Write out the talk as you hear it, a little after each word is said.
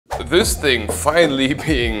this thing finally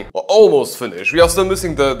being almost finished. We are still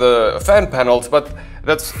missing the fan panels, but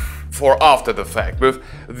that's for after the fact. With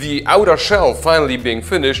the outer shell finally being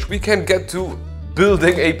finished, we can get to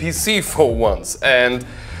building a PC for once. And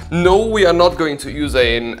no, we are not going to use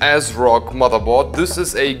an ASRock motherboard. This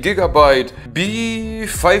is a Gigabyte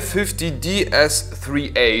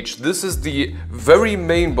B550DS3H. This is the very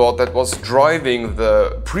main board that was driving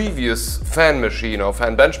the previous fan machine or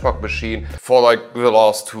fan benchmark machine for like the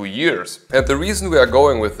last 2 years. And the reason we are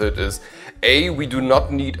going with it is A, we do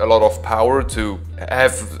not need a lot of power to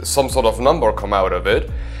have some sort of number come out of it.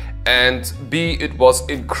 And B, it was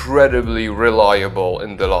incredibly reliable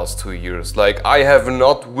in the last 2 years. Like, I have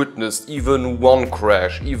not witnessed even one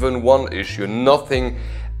crash, even one issue. Nothing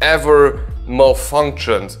ever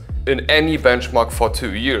malfunctioned in any benchmark for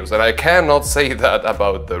 2 years. And I cannot say that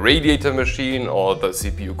about the radiator machine or the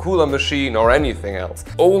CPU cooler machine or anything else.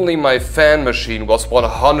 Only my fan machine was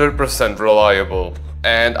 100% reliable.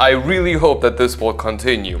 And I really hope that this will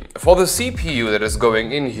continue. For the CPU that is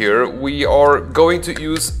going in here, we are going to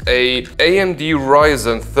use a AMD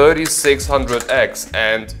Ryzen 3600X.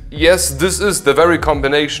 And yes, this is the very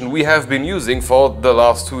combination we have been using for the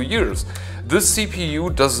last 2 years. This CPU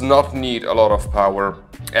does not need a lot of power.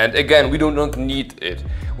 And again, we do not need it.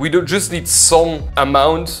 We just need some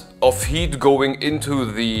amount of heat going into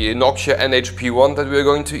the Nokia NHP1 that we're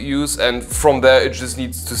going to use, and from there it just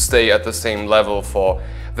needs to stay at the same level for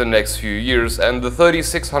the next few years, and the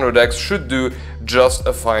 3600X should do just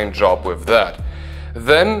a fine job with that.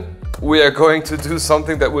 Then we are going to do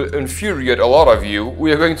something that will infuriate a lot of you.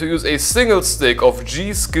 We are going to use a single stick of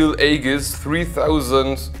G.Skill Aegis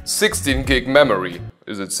 3000 16 gig memory.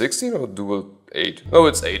 Is it 16 or dual 8? No,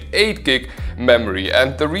 it's 8 gig memory.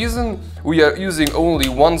 And the reason we are using only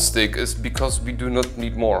one stick is because we do not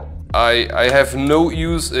need more. I have no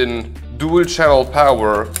use in dual channel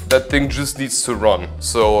power. That thing just needs to run.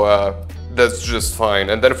 So that's just fine.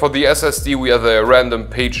 And then for the SSD we have a random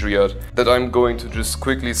Patriot that I'm going to just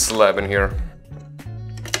quickly slap in here.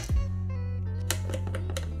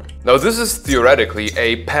 Now this is theoretically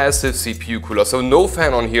a passive CPU cooler, so no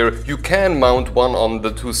fan on here. You can mount one on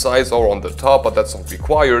the two sides or on the top, but that's not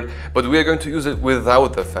required. But we are going to use it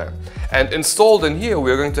without the fan. And installed in here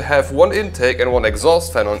we are going to have one intake and one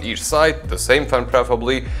exhaust fan on each side, the same fan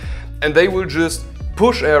preferably, and they will just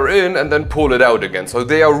push air in and then pull it out again. So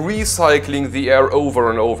they are recycling the air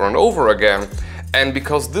over and over and over again. And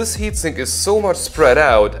because this heatsink is so much spread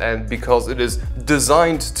out, and because it is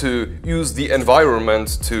designed to use the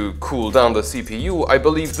environment to cool down the CPU, I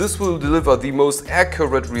believe this will deliver the most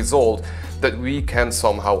accurate result that we can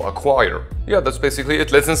somehow acquire. Yeah, that's basically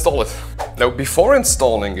it. Let's install it. Now, before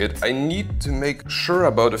installing it, I need to make sure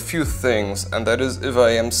about a few things, and that is if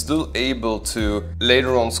I am still able to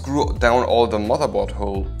later on screw down all the motherboard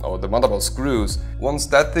hole or the motherboard screws. Once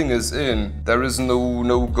that thing is in, there is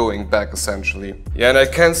no going back essentially. Yeah, and I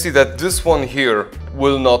can see that this one here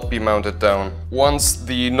will not be mounted down. Once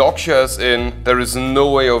the Nokia is in, there is no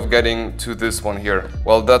way of getting to this one here.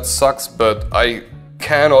 Well, that sucks, but I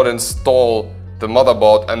cannot install the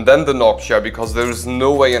motherboard and then the Nokia, because there is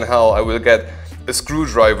no way in hell I will get a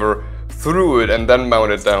screwdriver through it and then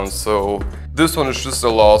mount it down. So this one is just a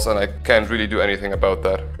loss and I can't really do anything about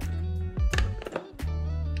that.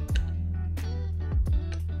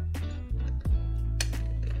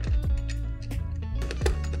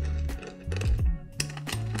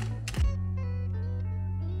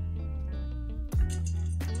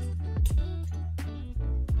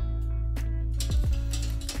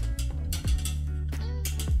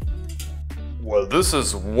 Well, this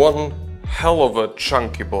is one hell of a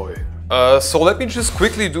chunky boy. So let me just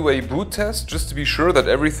quickly do a boot test just to be sure that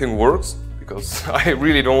everything works, because I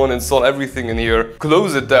really don't want to install everything in here,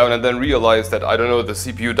 close it down and then realize that, I don't know, the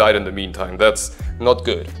CPU died in the meantime. That's not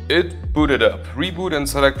good. It booted up. Reboot and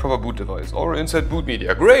select proper boot device or insert boot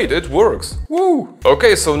media. Great, it works. Woo!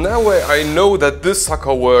 Okay, so now I know that this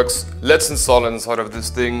sucker works. Let's install it inside of this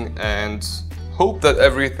thing and hope that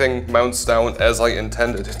everything mounts down as I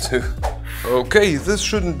intended it to. Okay, this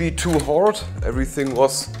shouldn't be too hard. Everything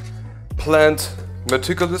was planned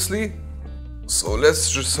meticulously. So let's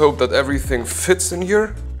just hope that everything fits in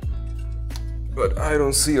here. But I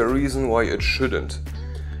don't see a reason why it shouldn't.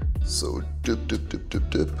 So dip, dip, dip, dip,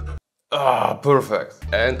 dip. Ah, perfect.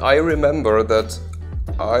 And I remember that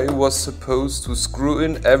I was supposed to screw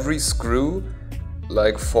in every screw,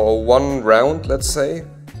 like for one round, let's say,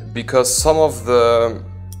 because some of the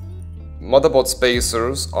motherboard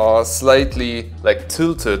spacers are slightly like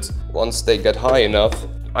tilted once they get high enough.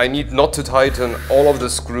 I need not to tighten all of the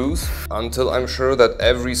screws until I'm sure that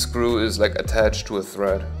every screw is like attached to a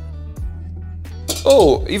thread.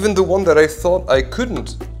 Oh, even the one that I thought I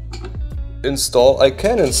couldn't install, I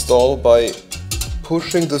can install by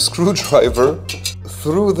pushing the screwdriver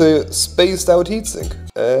through the spaced out heatsink.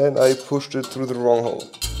 And I pushed it through the wrong hole.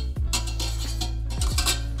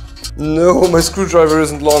 No, my screwdriver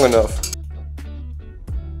isn't long enough.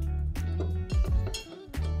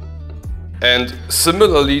 And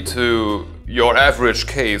similarly to your average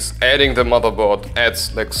case, adding the motherboard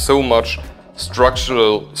adds like so much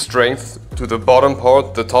structural strength to the bottom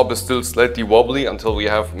part. The top is still slightly wobbly until we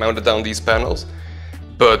have mounted down these panels.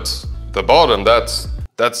 But the bottom, that's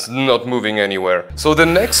not moving anywhere. So the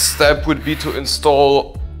next step would be to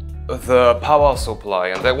install the power supply,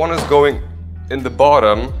 and that one is going in the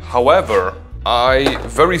bottom. However, I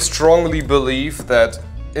very strongly believe that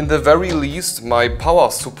in the very least my power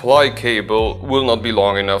supply cable will not be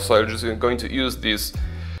long enough, so I'm just going to use these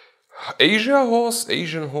Asia horse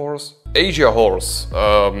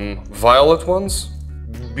violet ones,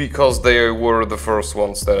 because they were the first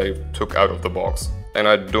ones that I took out of the box and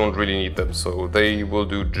I don't really need them, so it will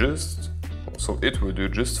do just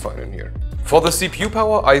fine in here. For the CPU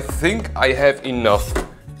power, I think I have enough,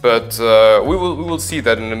 but we will see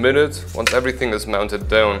that in a minute once everything is mounted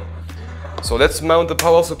down. So let's mount the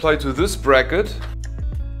power supply to this bracket.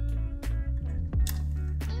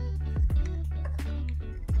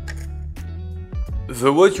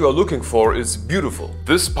 The word you are looking for is beautiful.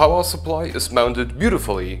 This power supply is mounted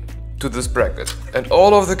beautifully to this bracket. And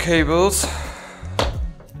all of the cables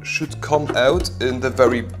should come out in the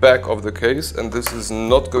very back of the case, and this is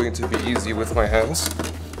not going to be easy with my hands.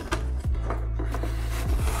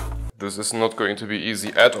 This is not going to be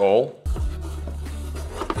easy at all.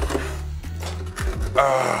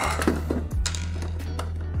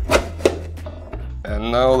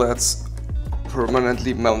 And now let's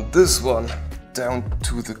permanently mount this one down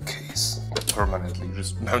to the case. Permanently,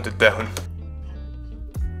 just mount it down.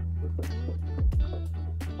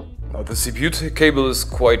 Now the CPU cable is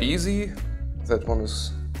quite easy. That one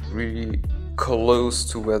is really close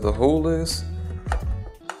to where the hole is.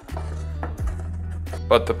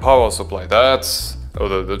 But the power supply,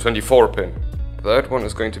 the 24 pin, that one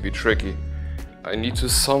is going to be tricky. I need to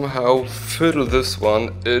somehow fiddle this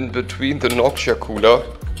one in between the Nokia cooler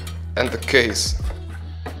and the case.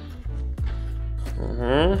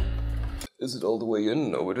 Is it all the way in?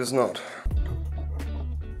 No, it is not.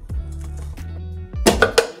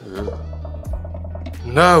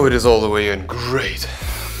 Now it is all the way in. Great.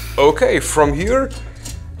 Okay, from here,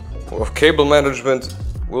 cable management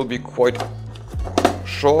will be quite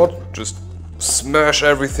short. Just smash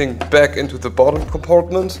everything back into the bottom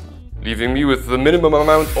compartment, leaving me with the minimum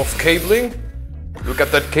amount of cabling. Look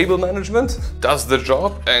at that cable management. Does the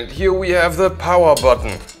job. And here we have the power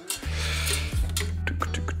button.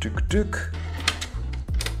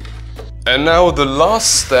 And now the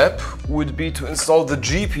last step would be to install the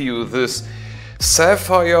GPU, this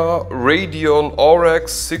Sapphire Radeon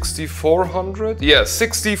RX 6400? Yeah,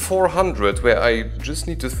 6400, where I just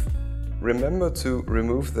need to remember to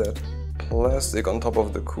remove that plastic on top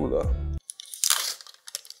of the cooler.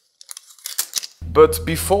 But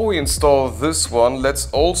before we install this one, let's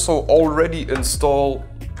also already install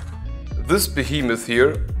this behemoth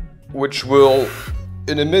here, which will,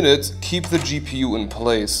 in a minute, keep the GPU in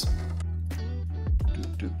place.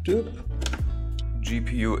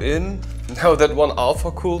 GPU in. Now that one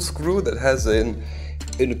alpha cool screw that has an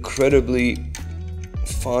incredibly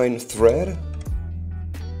fine thread.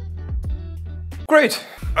 Great!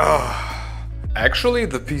 Actually,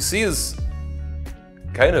 the PC is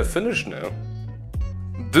kind of finished now.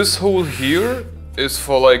 This hole here is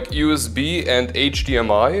for like USB and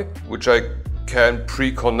HDMI, which I can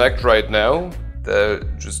pre-connect right now. There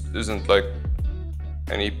just isn't like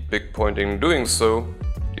any big point in doing so.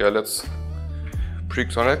 Yeah, let's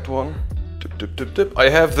pre-connect one. Tip. I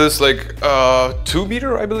have this like 2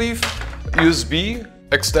 meter, I believe, USB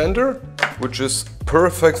extender, which is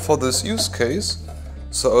perfect for this use case.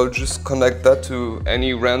 So I'll just connect that to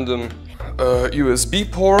any random USB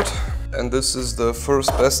port. And this is the first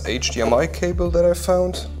best HDMI cable that I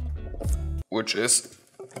found, which is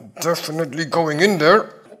definitely going in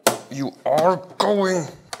there. You are going.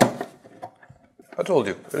 I told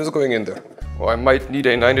you, it is going in there. Well, I might need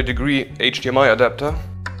a 90-degree HDMI adapter.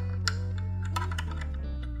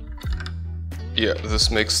 Yeah,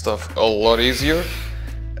 this makes stuff a lot easier.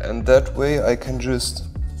 And that way I can just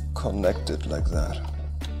connect it like that.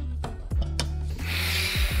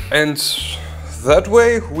 And that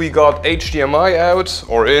way we got HDMI out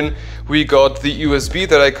or in, we got the USB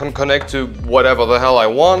that I can connect to whatever the hell I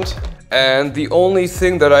want, And the only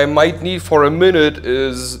thing that I might need for a minute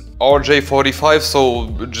is RJ45, so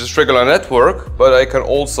just regular network, but I can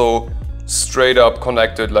also straight up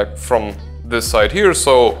connect it like from this side here,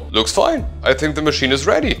 so looks fine. I think the machine is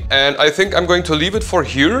ready. And I think I'm going to leave it for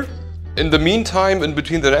here. In the meantime, in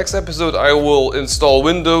between the next episode, I will install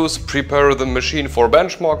Windows, prepare the machine for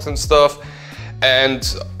benchmarks and stuff. And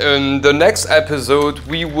in the next episode,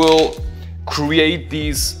 we will create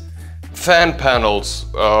these fan panels,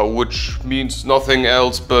 which means nothing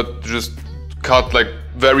else but just cut like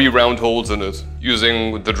very round holes in it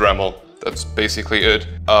using the Dremel. That's basically it.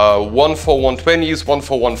 One for 120s, one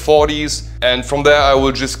for 140s, and from there I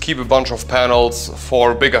will just keep a bunch of panels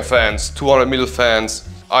for bigger fans, 200mm fans.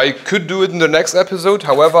 I could do it in the next episode,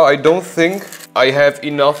 however I don't think I have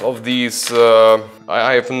enough of these,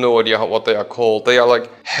 I have no idea what they are called. They are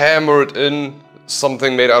like hammered in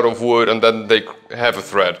something made out of wood and then they have a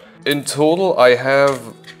thread. In total I have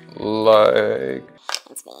like...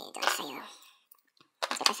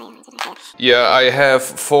 Yeah, I have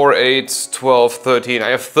 4, 8, 12, 13. I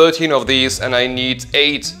have 13 of these and I need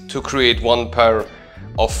 8 to create one pair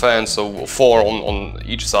of fans, so 4 on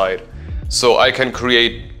each side. So I can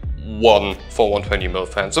create one for 120mm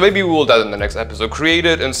fan. So maybe we will do that in the next episode. Create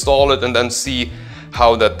it, install it, and then see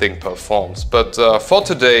how that thing performs. But for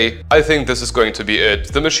today, I think this is going to be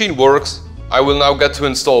it. The machine works. I will now get to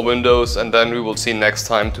install Windows, and then we will see next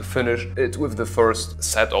time to finish it with the first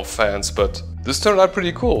set of fans. But this turned out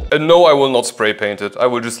pretty cool. And no, I will not spray paint it. I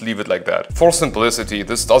will just leave it like that. For simplicity,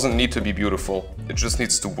 this doesn't need to be beautiful. It just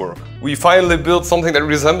needs to work. We finally built something that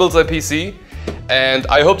resembles a PC, and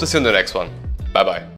I hope to see you in the next one. Bye bye.